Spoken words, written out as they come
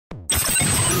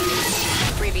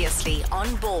Previously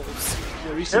on Balls.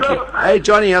 Hello. Hey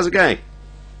Johnny, how's it going?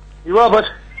 You well, bud?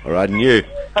 All right, and you?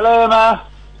 Hello, Emma.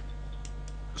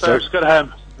 So I just got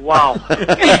home. Wow.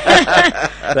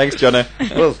 Thanks, Johnny.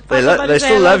 Well, they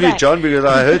still love you, John, because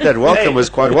I heard that welcome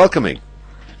was quite welcoming.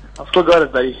 I've still got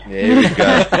it, buddy. There we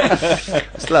go.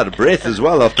 Still out of breath as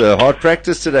well after hard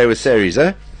practice today with series,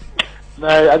 eh? No,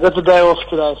 I got the day off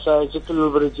today, so just a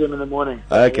little bit of gym in the morning.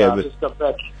 So, Okay, yeah, I but just got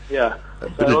back. Yeah.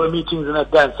 So all the meetings and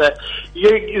that done. So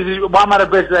why am I the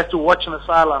best? I have to watch on the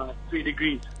sideline at 3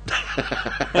 degrees.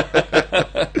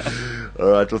 all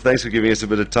right, well, thanks for giving us a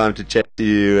bit of time to chat to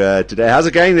you today. How's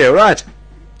it going there? All right?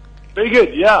 Very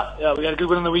good, yeah. We had a good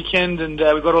one on the weekend, and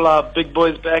we got all our big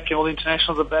boys back, and all the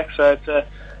internationals are back. So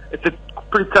it's a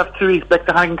pretty tough 2 weeks back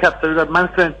to Heineken Cup. So we've got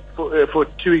Munster for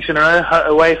 2 weeks in a row,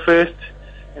 away first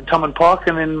in Thomond Park,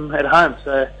 and then at home.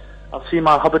 So I'll see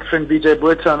my Hobbit friend BJ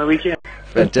Buerta on the weekend.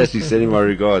 Fantastic, sending my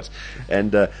regards.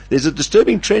 And there's a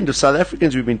disturbing trend of South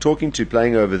Africans we've been talking to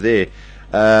playing over there,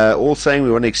 all saying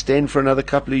we want to extend for another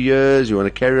couple of years, we want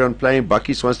to carry on playing.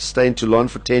 Buckies wants to stay in Toulon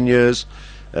for 10 years.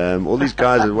 All these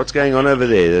guys, what's going on over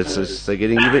there? They're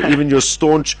getting even your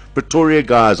staunch Pretoria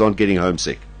guys aren't getting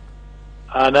homesick.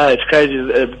 I know, it's crazy.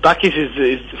 Buckies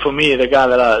is for me the guy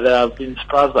that I've been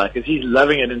surprised by, because he's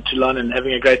loving it in Toulon and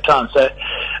having a great time. So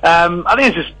I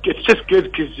think it's just good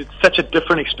because it's such a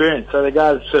different experience. So the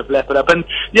guys sort of lap it up. And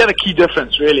the other key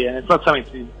difference, really, and it's not something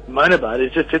to moan about,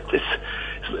 it's just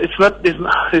it's not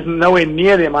there's nowhere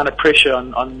near the amount of pressure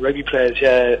on rugby players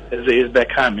here as there is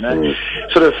back home. You know,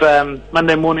 sort of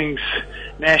Monday morning's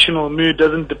national mood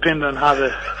doesn't depend on how the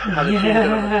team did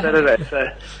on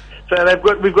Saturday. So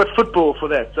we've got football for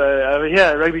that. So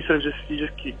rugby sort of you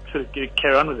just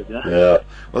carry on with it. You know? Yeah.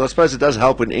 Well, I suppose it does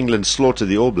help when England slaughter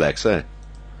the All Blacks, eh?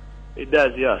 It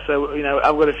does, yeah. So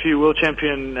I've got a few world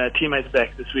champion teammates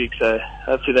back this week. So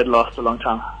hopefully that lasts a long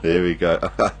time. There we go.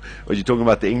 Were you talking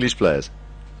about the English players?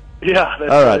 Yeah,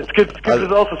 all right. It's good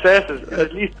result for Sassers.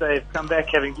 At least they've come back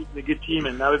having beaten a good team,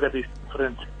 and now we've got these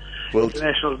different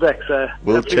internationals back. So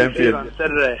world champion on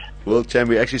Saturday. World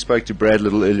champion. We actually spoke to Brad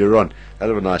Little earlier on. Had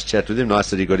a nice chat with him. Nice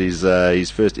that he got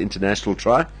his first international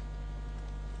try.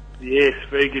 Yes,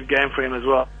 very good game for him as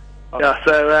well. Yeah,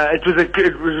 so it was a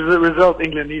good result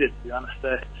England needed, to be honest.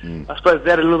 I suppose they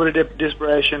had a little bit of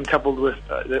desperation coupled with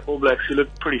the All Blacks, who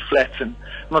looked pretty flat and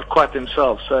not quite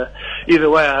themselves. So either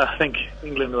way, I think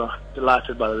England were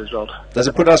delighted by the result. Does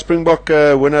it put our Springbok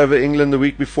win over England the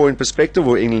week before in perspective,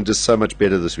 or England just so much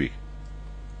better this week?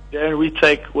 Yeah, we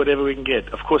take whatever we can get.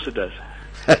 Of course it does.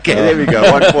 Okay, there we go.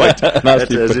 1 point.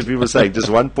 That's as if you were saying, just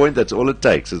 1 point, that's all it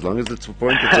takes. As long as it's a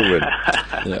point, it's a win.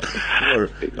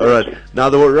 Yeah. All right.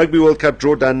 Now, the Rugby World Cup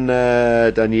draw done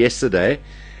yesterday,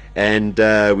 and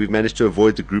we've managed to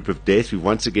avoid the group of death. We've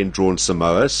once again drawn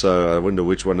Samoa, so I wonder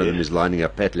which one of them is lining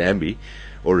up Pat Lambie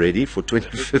already for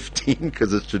 2015,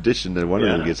 because it's tradition that one of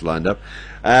them gets lined up.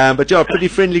 But yeah, a pretty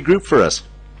friendly group for us.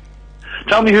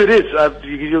 Tell me who it is.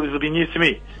 It'll be news to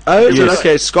me. Oh, yes.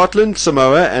 Okay. Scotland,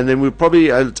 Samoa, and then we'll probably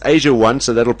it's Asia 1,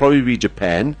 so that'll probably be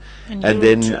Japan, and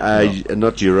then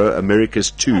not Euro, America's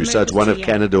 2, so it's one of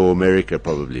Canada or America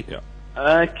probably. Yeah.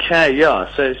 Okay,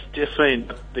 yeah. So it's definitely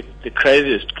the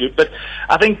craziest group, but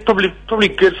I think probably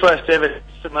good for us to have a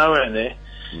Samoa in there.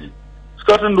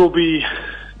 Scotland will be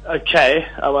okay.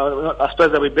 I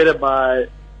suppose they'll be better by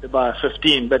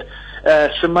 15, but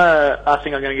Samoa, I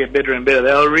think, are going to get better and better.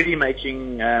 They're already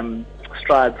making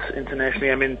strides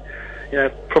internationally. I mean,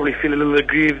 probably feel a little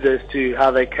aggrieved as to how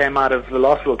they came out of the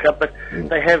last World Cup, but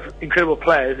they have incredible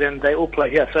players, and they all play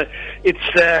here. So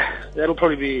that'll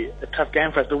probably be a tough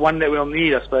game for us, the one that we'll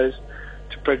need, I suppose,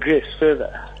 to progress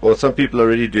further. Well, some people are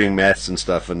already doing maths and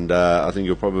stuff, and I think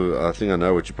I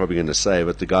know what you're probably going to say,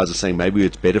 but the guys are saying maybe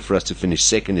it's better for us to finish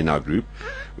second in our group.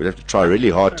 We'd have to try really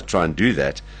hard to try and do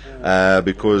that.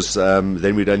 Because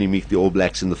then we'd only meet the All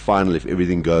Blacks in the final if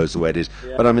everything goes the way it is.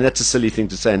 Yeah. But I mean, that's a silly thing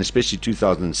to say, and especially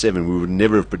 2007, we would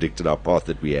never have predicted our path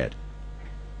that we had.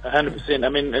 100%. I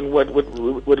mean, and when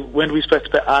were we supposed to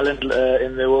play Ireland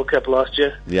in the World Cup last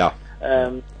year? Yeah.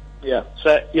 Yeah.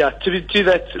 So to do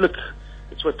that, look,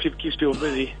 it's what keeps people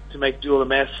busy, to do all the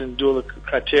maths and do all the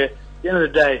criteria. At the end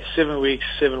of the day, 7 weeks,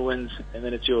 7 wins, and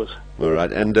then it's yours. All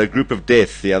right, and group of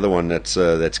death, the other one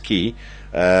that's key.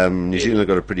 New Zealand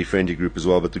got a pretty friendly group as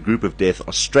well, but the group of death: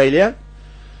 Australia,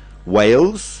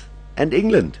 Wales, and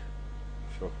England.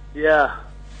 Sure. Yeah,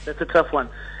 that's a tough one.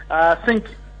 I think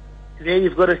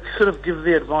you've got to sort of give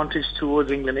the advantage towards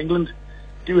England. England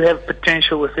do have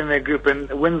potential within their group, and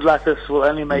wins like this will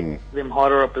only make them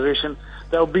harder opposition.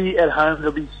 They'll be at home.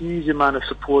 There'll be a huge amount of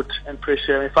support and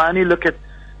pressure. If I only look at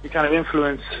the kind of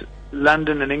influence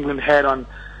London and England had on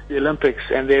the Olympics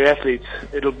and their athletes,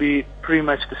 it'll be pretty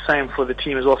much the same for the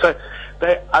team as well. So,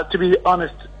 to be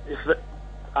honest,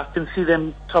 I can see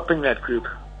them topping that group,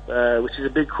 which is a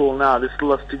big call now. There's still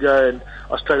lots to go, and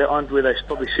Australia aren't where they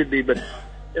probably should be. But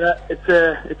it's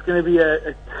going to be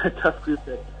a tough group.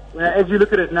 As you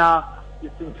look at it now, you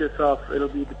think to yourself, it'll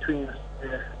be between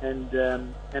Australia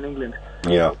and England.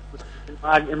 Yeah.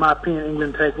 In my opinion,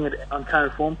 England taking it on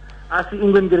current form. I see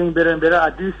England getting better and better. I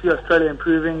do see Australia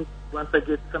improving once they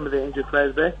get some of their injured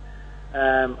players back.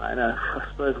 I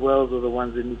suppose Wales are the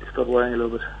ones that need to start worrying a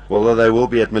little bit. Well, they will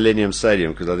be at Millennium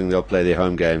Stadium because I think they'll play their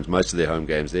home games, most of their home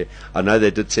games there. I know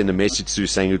they did send a message through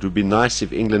saying it would be nice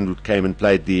if England came and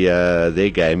played their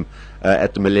game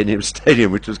at the Millennium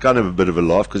Stadium, which was kind of a bit of a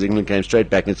laugh because England came straight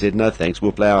back and said, no thanks,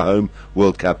 we'll play our home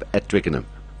World Cup at Twickenham.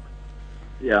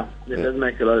 Yeah, it does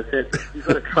make a lot of sense. You've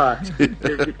got to try.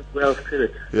 Give Wales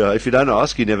credit. Yeah, if you don't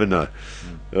ask, you never know.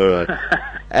 All right.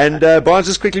 And Barnes,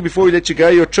 just quickly before we let you go,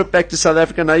 your trip back to South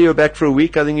Africa. Now you were back for a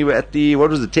week. I think you were at the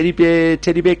teddy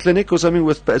bear clinic or something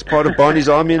as part of Barney's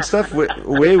army and stuff. Where?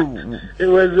 It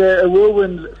was a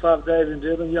whirlwind 5 days in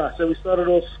Durban. Yeah. So we started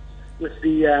off with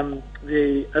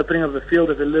the opening of the field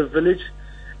at the Live Village,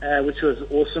 which was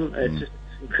awesome. It's just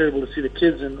incredible to see the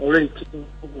kids and already kicking,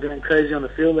 going crazy on the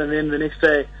field. And then the next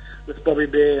day with Bobby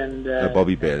Bear and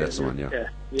Bobby Bear. That's the one. Yeah.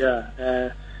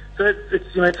 Yeah. So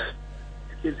it's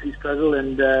kids who struggle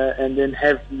and then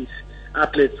have these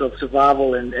outlets of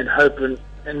survival and hope and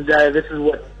this is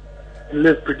what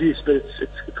Live produce. But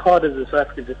it's hard as a South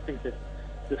African to think that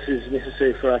this is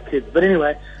necessary for our kids. But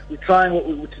anyway, we're trying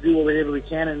to do whatever we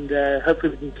can, and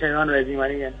hopefully we can carry on raising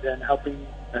money and helping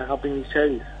these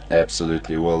charities.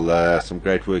 Absolutely. Well, some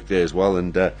great work there as well,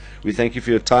 and we thank you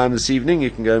for your time this evening. You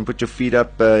can go and put your feet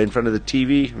up in front of the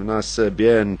TV, a nice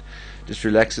beer, and just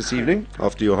relax this evening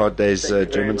after your hard day's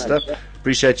gym and stuff.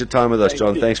 Appreciate your time with us,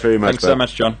 John. Thanks very much. Thanks so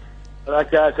much, John. All right,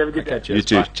 guys. Have a good day. Cheers. You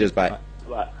too. Bye. Cheers. Bye.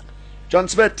 Bye. John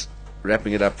Smit,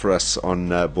 wrapping it up for us on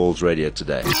Balls Radio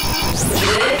today.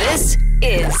 This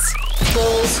is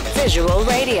Balls Visual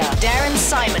Radio. Darren,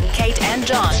 Simon, Kate and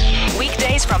John.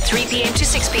 Weekdays from 3 p.m. to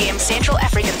 6 p.m. Central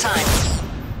African Time.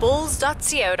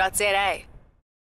 Balls.co.za